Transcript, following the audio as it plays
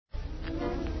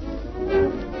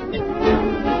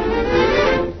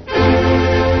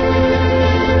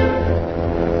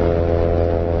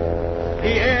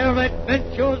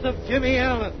Jimmy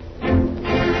Allen.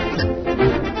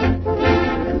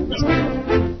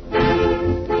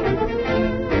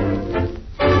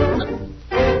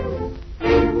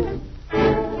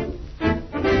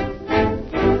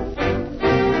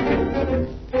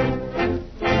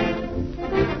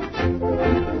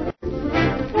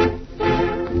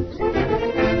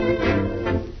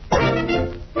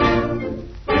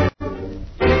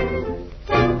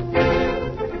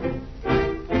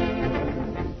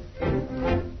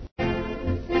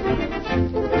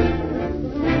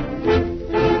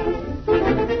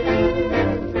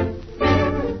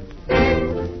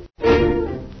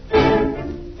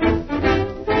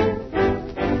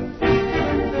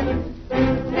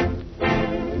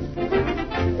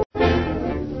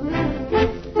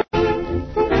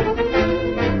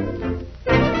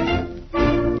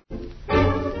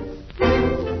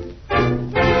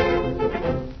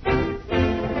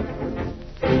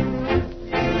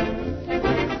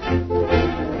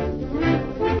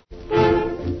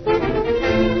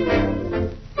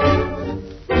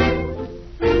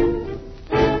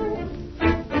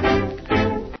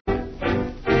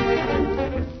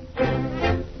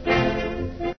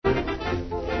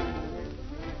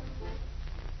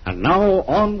 And now,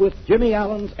 on with Jimmy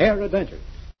Allen's Air Adventures.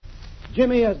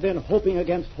 Jimmy has been hoping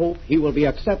against hope he will be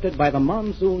accepted by the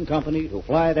Monsoon Company to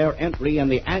fly their entry in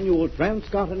the annual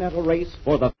transcontinental race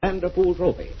for the Vanderpool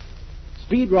Trophy.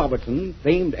 Speed Robertson,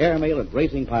 famed airmail and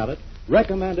racing pilot,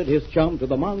 recommended his chum to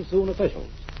the Monsoon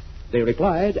officials. They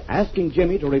replied, asking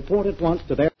Jimmy to report at once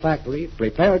to their factory,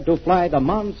 prepared to fly the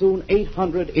Monsoon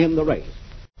 800 in the race.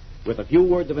 With a few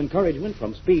words of encouragement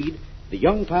from Speed, the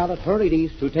young pilot hurried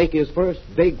east to take his first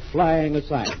big flying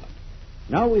assignment.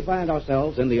 Now we find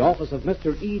ourselves in the office of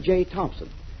Mr. E.J. Thompson,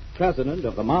 president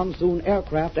of the Monsoon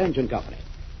Aircraft Engine Company.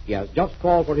 He has just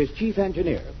called for his chief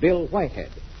engineer, Bill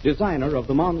Whitehead, designer of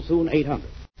the Monsoon 800.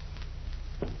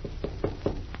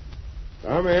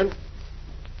 Come in.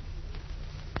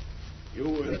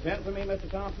 You sent for me, Mr.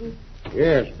 Thompson?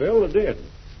 Yes, Bill, I did.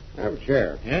 Have a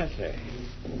chair. Yes, sir.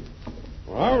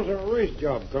 Well, how's our race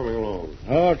job coming along?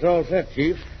 Oh, it's all set,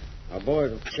 Chief. Our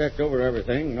boys have checked over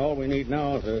everything, and all we need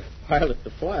now is a pilot to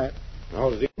fly it.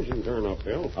 How's the engine turn up,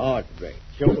 Bill? Oh, it's great.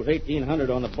 Shows 1,800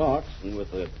 on the box, and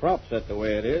with the prop set the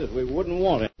way it is, we wouldn't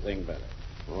want anything better.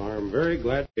 Well, I'm very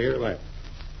glad to hear that.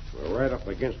 We're right up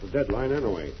against the deadline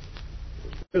anyway.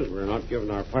 As we're not giving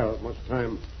our pilot much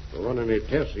time to run any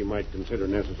tests he might consider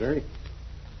necessary.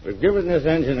 We've given this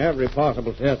engine every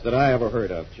possible test that I ever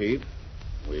heard of, Chief.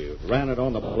 We've ran it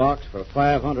on the blocks for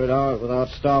 500 hours without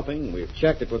stopping. We've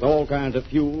checked it with all kinds of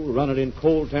fuel, run it in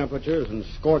cold temperatures and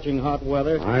scorching hot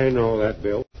weather. I know that,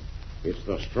 Bill. It's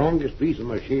the strongest piece of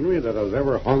machinery that has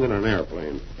ever hung in an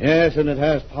airplane. Yes, and it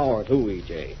has power, too,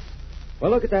 E.J.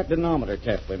 Well, look at that dynamometer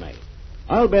test we made.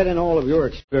 I'll bet in all of your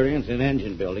experience in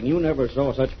engine building, you never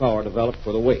saw such power developed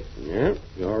for the weight. Yeah,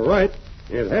 you're right.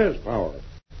 It has power.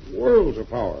 Worlds of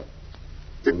power.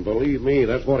 And believe me,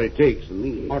 that's what it takes in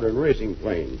these modern racing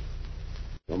planes.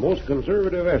 The most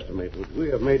conservative estimate which we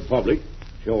have made public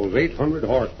shows 800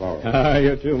 horsepower. Ah,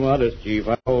 you're too modest, Chief.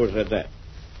 I always said that.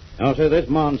 Now, say, this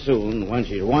Monsoon, when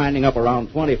she's winding up around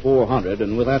 2,400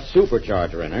 and with that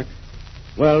supercharger in her,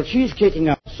 well, she's kicking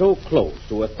up so close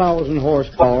to 1,000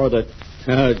 horsepower that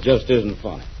it just isn't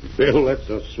funny. Bill, that's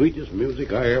the sweetest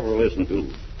music I ever listened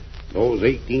to. Those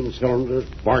 18 cylinders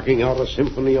barking out a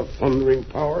symphony of thundering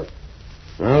power.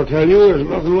 I'll tell you, there's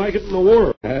nothing like it in the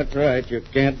world. That's right. You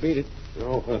can't beat it.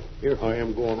 No, here I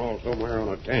am going off somewhere on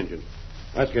a tangent.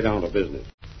 Let's get down to business.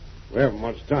 We haven't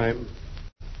much time.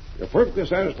 You're perfectly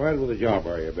satisfied with the job,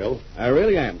 are you, Bill? I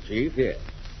really am, Chief, yes.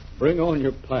 Bring on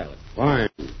your pilot. Fine.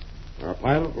 Our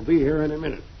pilot will be here in a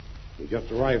minute. He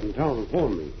just arrived in town and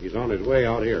phoned me. He's on his way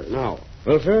out here now.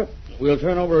 Well, sir, we'll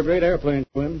turn over a great airplane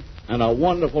to him and a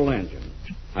wonderful engine.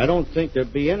 I don't think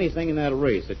there'd be anything in that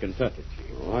race that can touch it,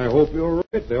 Chief. Well, I hope you're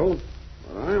right, Bill.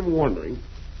 But I'm wondering.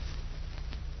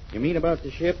 You mean about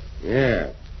the ship?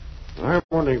 Yeah. I'm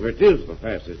wondering if it is the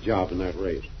fastest job in that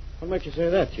race. What makes you say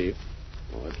that, Chief?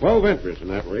 Well, there are 12 entrants in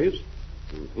that race,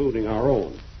 including our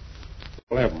own.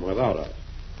 11 without us.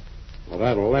 Of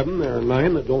that 11, there are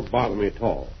 9 that don't bother me at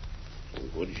all. Some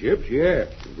good ships, yes,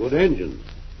 good engines.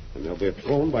 And they'll be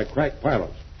flown by crack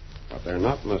pilots. But they're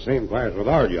not in the same class with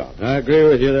our job. I agree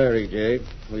with you there, E.J.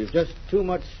 We've just too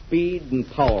much speed and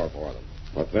power for them.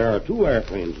 But there are 2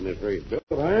 airplanes in this race, Bill,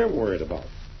 that I am worried about.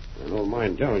 I don't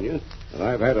mind telling you that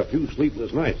I've had a few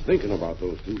sleepless nights thinking about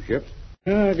those 2 ships.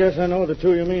 I guess I know the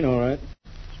 2 you mean, all right.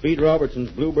 Speed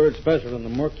Robertson's Bluebird Special and the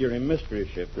Mercury Mystery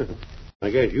Ship. I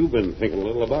guess you've been thinking a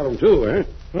little about them, too, eh?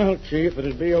 Well, Chief,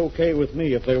 it'd be okay with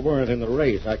me if they weren't in the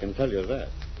race, I can tell you that.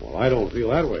 Well, I don't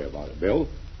feel that way about it, Bill.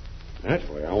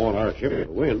 Naturally, I want our ship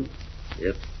to win.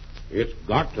 It's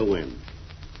got to win.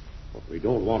 But we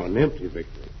don't want an empty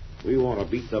victory. We want to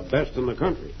beat the best in the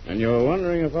country. And you're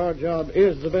wondering if our job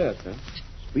is the best, huh?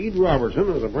 Speed Robertson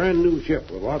is a brand new ship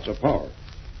with lots of power.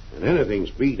 And anything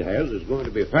Speed has is going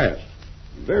to be fast.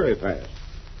 Very fast.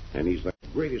 And he's the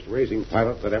greatest racing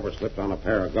pilot that ever slipped on a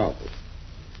pair of goggles.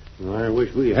 I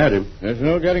wish we had him. There's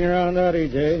no getting around that,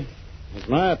 E.J. It's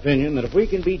my opinion that if we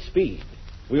can beat Speed,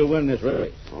 we'll win this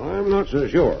race. I'm not so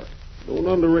sure. Don't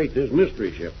underrate this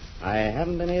mystery ship. I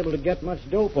haven't been able to get much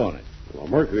dope on it. The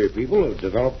Mercury people have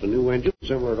developed a new engine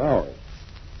similar to ours.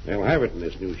 They'll have it in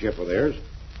this new ship of theirs.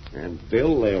 And,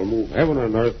 Bill, they'll move heaven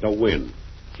and earth to win.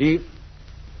 Chief,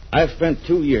 I've spent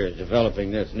 2 years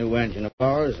developing this new engine of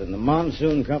ours, and the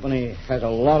Monsoon Company has a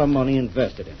lot of money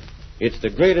invested in it. It's the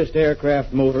greatest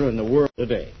aircraft motor in the world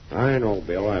today. I know,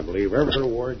 Bill. I believe every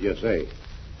word you say.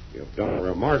 You've done a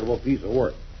remarkable piece of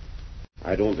work.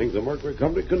 I don't think the Mercury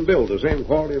Company can build the same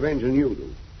quality of engine you do.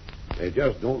 They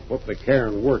just don't put the care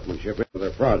and workmanship into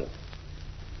their product.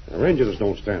 Their engines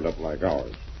don't stand up like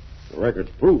ours. The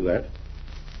records prove that.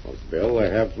 But, Bill,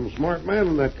 they have some smart men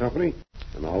in that company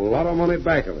and a lot of money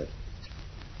back of it.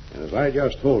 And as I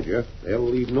just told you, they'll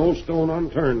leave no stone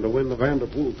unturned to win the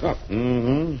Vanderpool Cup.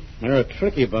 Mm-hmm. They're a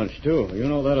tricky bunch, too. You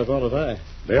know that as well as I.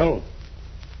 Bill,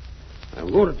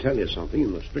 I'm going to tell you something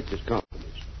in the strictest confidence.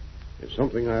 It's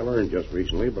something I learned just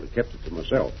recently, but I kept it to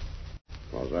myself.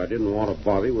 Because I didn't want to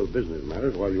bother you with business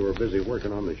matters while you were busy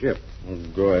working on the ship. Well,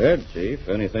 go ahead, Chief.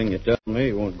 Anything you tell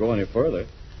me won't go any further.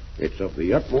 It's of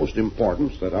the utmost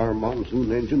importance that our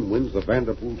Monsoon engine wins the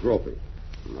Vanderpool Trophy.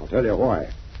 And I'll tell you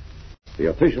why. The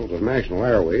officials of National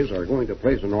Airways are going to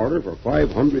place an order for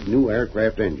 500 new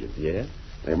aircraft engines. Yeah?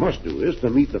 They must do this to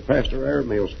meet the faster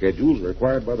airmail schedules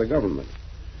required by the government.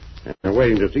 And they're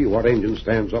waiting to see what engine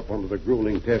stands up under the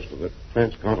grueling test of the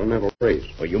transcontinental race.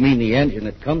 Well, you mean the engine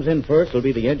that comes in first will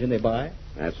be the engine they buy?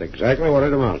 That's exactly what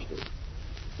it amounts to.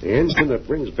 The engine that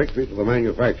brings victory to the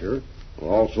manufacturer will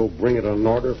also bring it an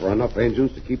order for enough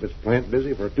engines to keep its plant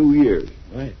busy for 2 years.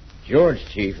 Right. George,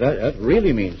 Chief, that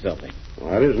really means something.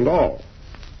 Well, that isn't all.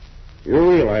 You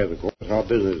realize, of course, how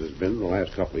business has been in the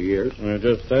last couple of years. There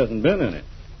just hasn't been any.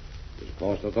 It's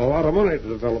cost us a lot of money to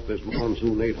develop this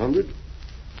Monsoon 800.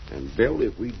 And, Bill,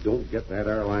 if we don't get that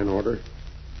airline order,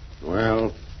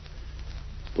 well,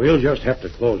 we'll just have to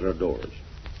close our doors.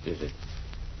 Is it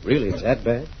really that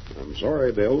bad? I'm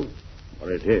sorry, Bill, but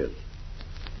it is.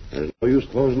 There's no use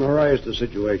closing our eyes to the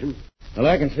situation. Well,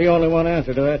 I can see only one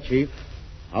answer to that, Chief.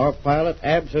 Our pilot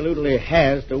absolutely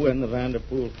has to win the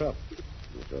Vanderpool Cup.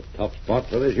 It's a tough spot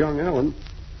for this young Allen.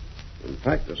 In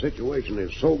fact, the situation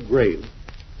is so grave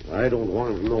that I don't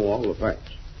want him to know all the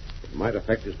facts. It might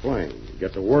affect his flying.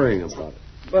 Get to worrying about it.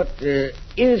 But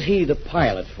is he the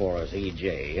pilot for us,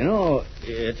 E.J.? You know,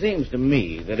 it seems to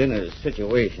me that in a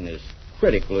situation as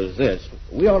critical as this,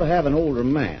 we ought to have an older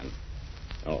man.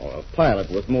 A pilot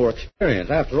with more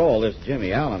experience. After all, this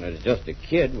Jimmy Allen is just a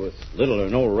kid with little or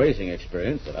no racing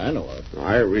experience that I know of.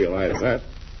 I realize that.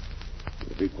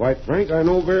 To be quite frank, I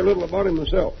know very little about him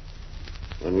myself.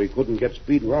 When we couldn't get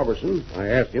Speed Robertson, I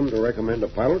asked him to recommend a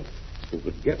pilot who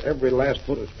could get every last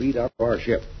foot of speed out of our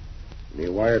ship. And he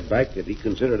wired back that he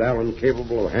considered Allen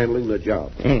capable of handling the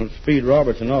job. Speed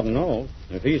Robertson ought to know.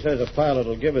 If he says a pilot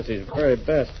will give us his very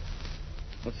best.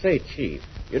 But say, Chief,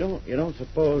 you don't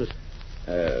suppose...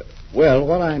 well,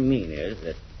 what I mean is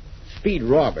that Speed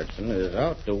Robertson is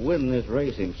out to win this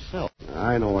race himself.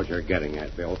 I know what you're getting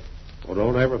at, Bill. Well,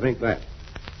 don't ever think that.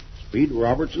 Speed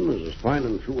Robertson is as fine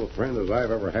and true a friend as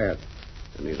I've ever had.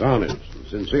 And he's honest and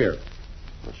sincere.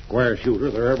 A square shooter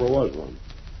there ever was one.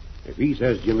 If he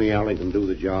says Jimmy Allen can do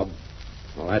the job,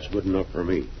 well, that's good enough for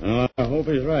me. I hope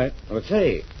he's right. But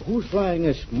say, who's flying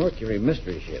this Mercury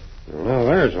mystery ship? Well, now,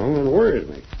 there's something that worries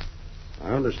me.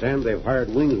 I understand they've hired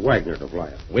Wings Wagner to fly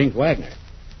it. Wings Wagner?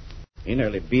 He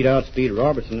nearly beat out Speed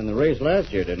Robertson in the race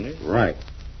last year, didn't he? Right.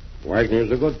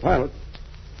 Wagner's a good pilot.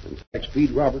 In fact,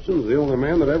 Speed Robertson's the only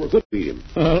man that ever could beat him.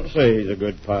 I'll say he's a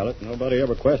good pilot. Nobody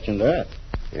ever questioned that.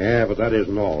 Yeah, but that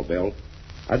isn't all, Bill.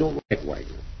 I don't like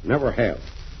Wagner. Never have.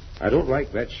 I don't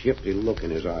like that shifty look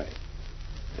in his eye.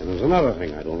 And there's another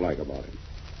thing I don't like about him.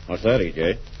 What's that,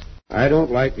 E.J.? I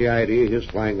don't like the idea of his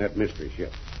flying that mystery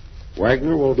ship.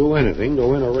 Wagner will do anything to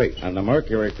win a race. And the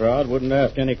Mercury crowd wouldn't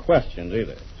ask any questions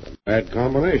either. It's a bad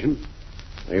combination.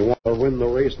 They want to win the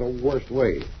race the worst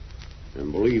way.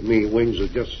 And believe me, Wings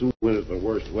would just soon win it the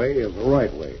worst way as the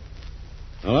right way.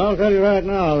 Well, I'll tell you right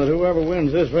now that whoever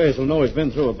wins this race will know he's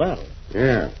been through a battle.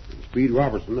 Yeah. And Speed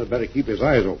Robertson had better keep his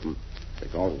eyes open,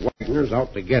 because Wagner's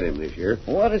out to get him this year.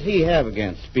 What does he have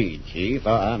against Speed, Chief?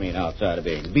 I mean, outside of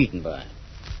being beaten by him.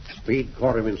 Speed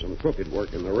caught him in some crooked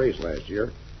work in the race last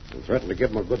year and threatened to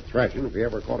give him a good thrashing if he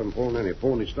ever caught him pulling any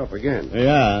phony stuff again.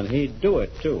 Yeah, and he'd do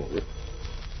it, too.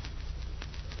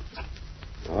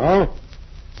 Oh?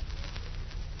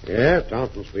 Yeah,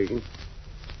 Thompson speaking.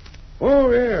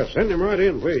 Oh, yeah, send him right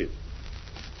in, please.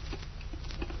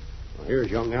 Well,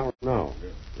 here's young Allen now.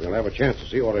 We'll have a chance to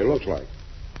see what he looks like.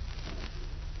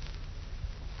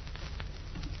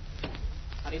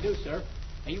 How do you do, sir?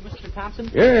 Are you Mr. Thompson?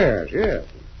 Yes, yes.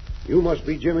 You must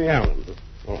be Jimmy Allen.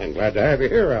 Well, I'm glad to have you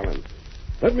here, Allen.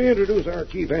 Let me introduce our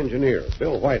chief engineer,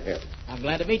 Bill Whitehead. I'm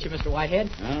glad to meet you, Mr.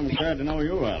 Whitehead. I'm glad to know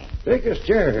you, Allen. Take this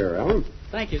chair here, Allen.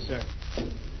 Thank you, sir.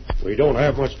 We don't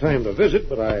have much time to visit,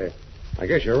 but I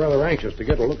guess you're rather anxious to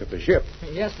get a look at the ship.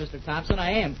 Yes, Mr. Thompson,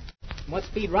 I am. From what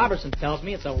Speed Robertson tells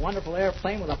me, it's a wonderful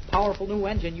airplane with a powerful new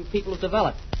engine you people have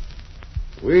developed.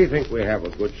 We think we have a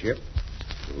good ship.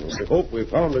 We hope we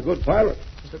found a good pilot.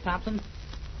 Mr. Thompson,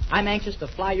 I'm anxious to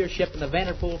fly your ship in the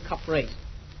Vanderpool Cup race.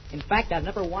 In fact, I've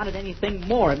never wanted anything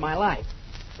more in my life.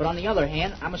 But on the other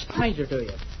hand, I'm a stranger to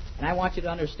you. And I want you to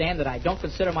understand that I don't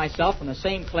consider myself in the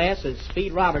same class as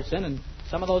Speed Robertson and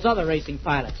some of those other racing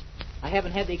pilots. I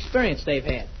haven't had the experience they've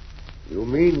had. You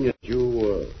mean that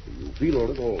you feel a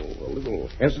little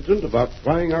hesitant about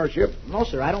flying our ship? No,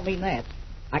 sir, I don't mean that.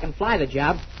 I can fly the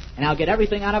job, and I'll get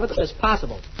everything out of it that's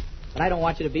possible. But I don't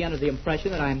want you to be under the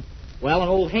impression that I'm, well, an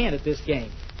old hand at this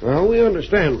game. Well, we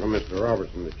understand from Mr.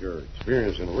 Robertson that your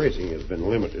experience in racing has been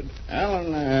limited.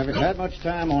 Allen, have you had much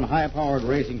time on high-powered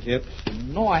racing ships?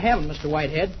 No, I haven't, Mr.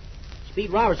 Whitehead.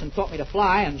 Speed Robertson taught me to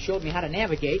fly and showed me how to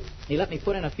navigate. He let me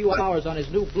put in a few hours on his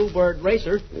new Bluebird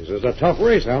racer. This is a tough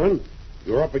race, Allen.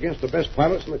 You're up against the best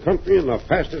pilots in the country and the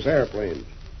fastest airplanes.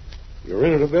 Your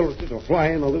inability to fly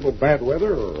in a little bad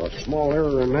weather or a small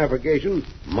error in navigation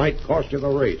might cost you the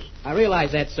race. I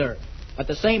realize that, sir. But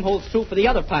the same holds true for the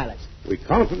other pilots. We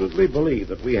confidently believe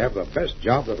that we have the best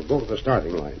job that'll go to the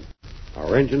starting line.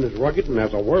 Our engine is rugged and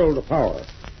has a world of power,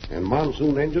 and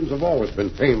monsoon engines have always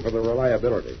been famed for their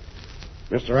reliability.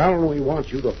 Mr. Allen, we want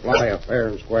you to fly a fair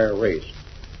and square race,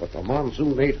 but the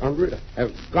Monsoon 800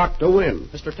 has got to win.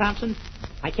 Mr. Thompson,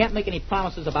 I can't make any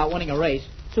promises about winning a race.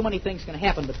 Too many things can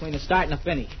happen between the start and the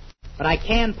finish. But I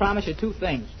can promise you two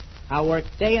things. I'll work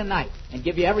day and night and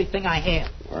give you everything I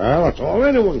have. Well, that's all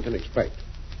anyone can expect.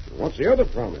 What's the other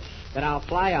promise? That I'll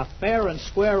fly a fair and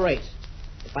square race.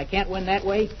 If I can't win that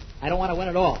way, I don't want to win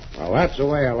at all. Well, that's the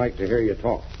way I like to hear you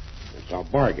talk. It's a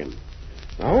bargain.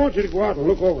 Now, I want you to go out and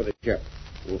look over the ship.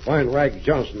 We'll find Rags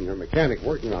Johnson, your mechanic,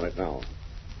 working on it now.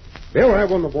 Bill,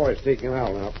 have one of the boys taking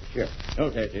Allen out the ship.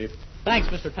 Okay, Chief. Thanks,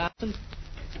 Mr. Thompson.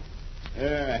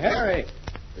 Harry,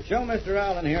 show Mr.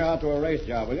 Allen here out to a race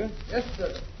job, will you? Yes,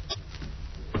 sir.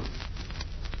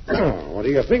 What do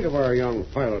you think of our young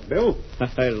pilot, Bill?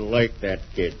 I like that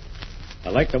kid. I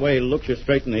like the way he looks you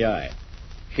straight in the eye.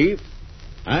 Chief,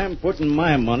 I'm putting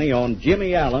my money on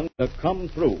Jimmy Allen to come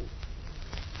through.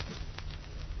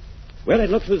 Well,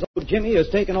 it looks as though Jimmy has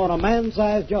taken on a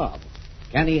man-sized job.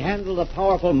 Can he handle the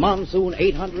powerful Monsoon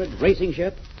 800 racing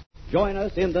ship? Join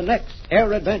us in the next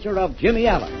air adventure of Jimmy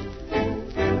Allen.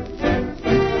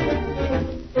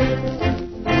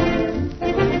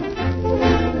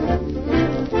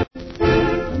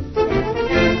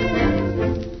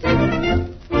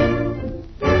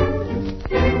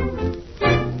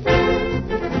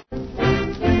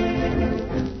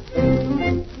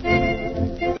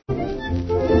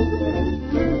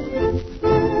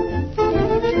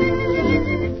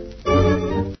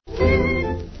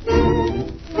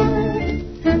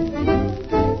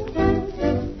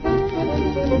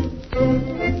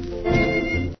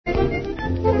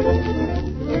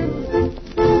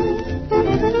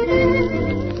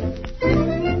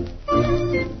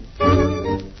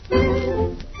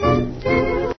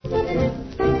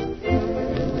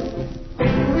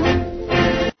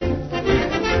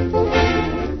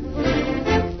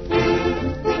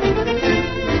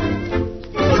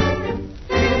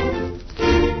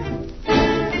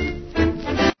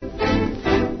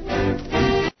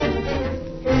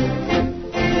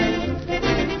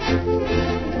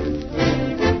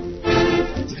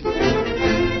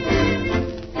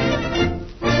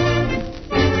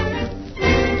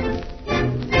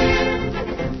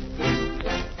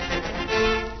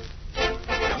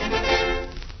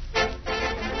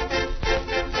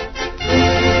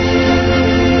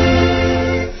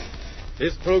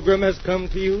 This program has come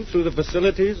to you through the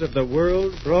facilities of the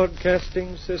World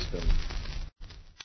Broadcasting System.